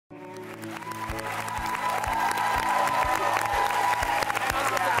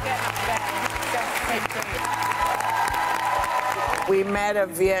We met a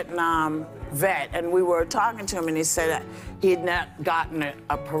Vietnam vet, and we were talking to him, and he said that he had not gotten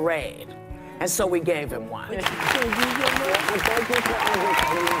a parade. And so we gave him one. Thank you.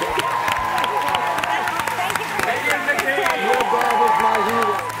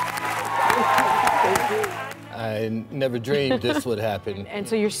 I never dreamed this would happen. And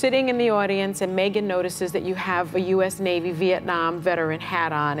so you're sitting in the audience, and Megan notices that you have a U.S. Navy Vietnam veteran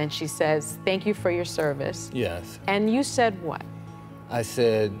hat on, and she says, "Thank you for your service." Yes. And you said what? I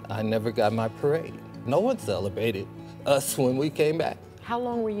said, I never got my parade. No one celebrated us when we came back. How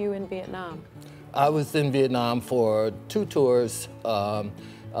long were you in Vietnam? I was in Vietnam for 2 tours,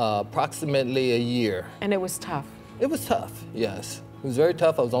 approximately a year. And it was tough? It was tough, yes. It was very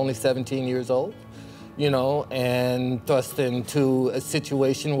tough. I was only 17 years old, you know, and thrust into a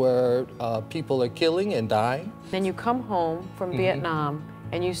situation where people are killing and dying. Then you come home from Vietnam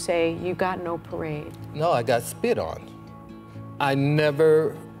and you say you got no parade. No, I got spit on. I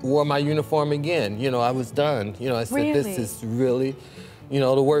never wore my uniform again. You know, I was done. You know, I said, Really? This is really, you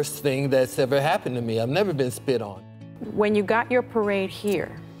know, the worst thing that's ever happened to me. I've never been spit on. When you got your parade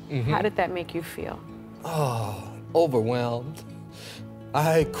here, how did that make you feel? Oh, overwhelmed.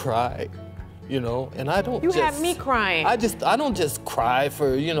 I cried, you know, and I don't You had me crying. I don't just cry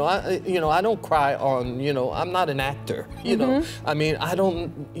for, you know, I don't cry on, you know, I'm not an actor, you know. I mean, I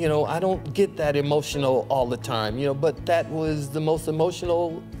don't get that emotional all the time, you know, but that was the most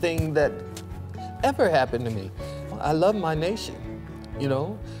emotional thing that ever happened to me. I love my nation, you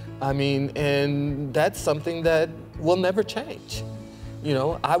know. I mean, and that's something that will never change. You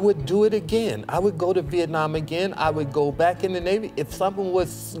know, I would do it again. I would go to Vietnam again. I would go back in the Navy. If something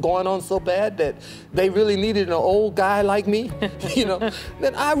was going on so bad that they really needed an old guy like me, you know,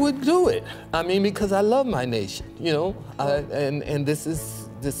 then I would do it. I mean, because I love my nation, you know, and this is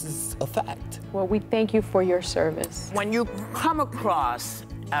a fact. Well, we thank you for your service. When you come across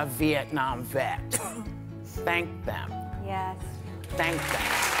a Vietnam vet, thank them. Yes. Thank them.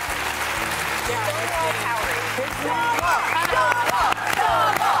 Stonewall Towery.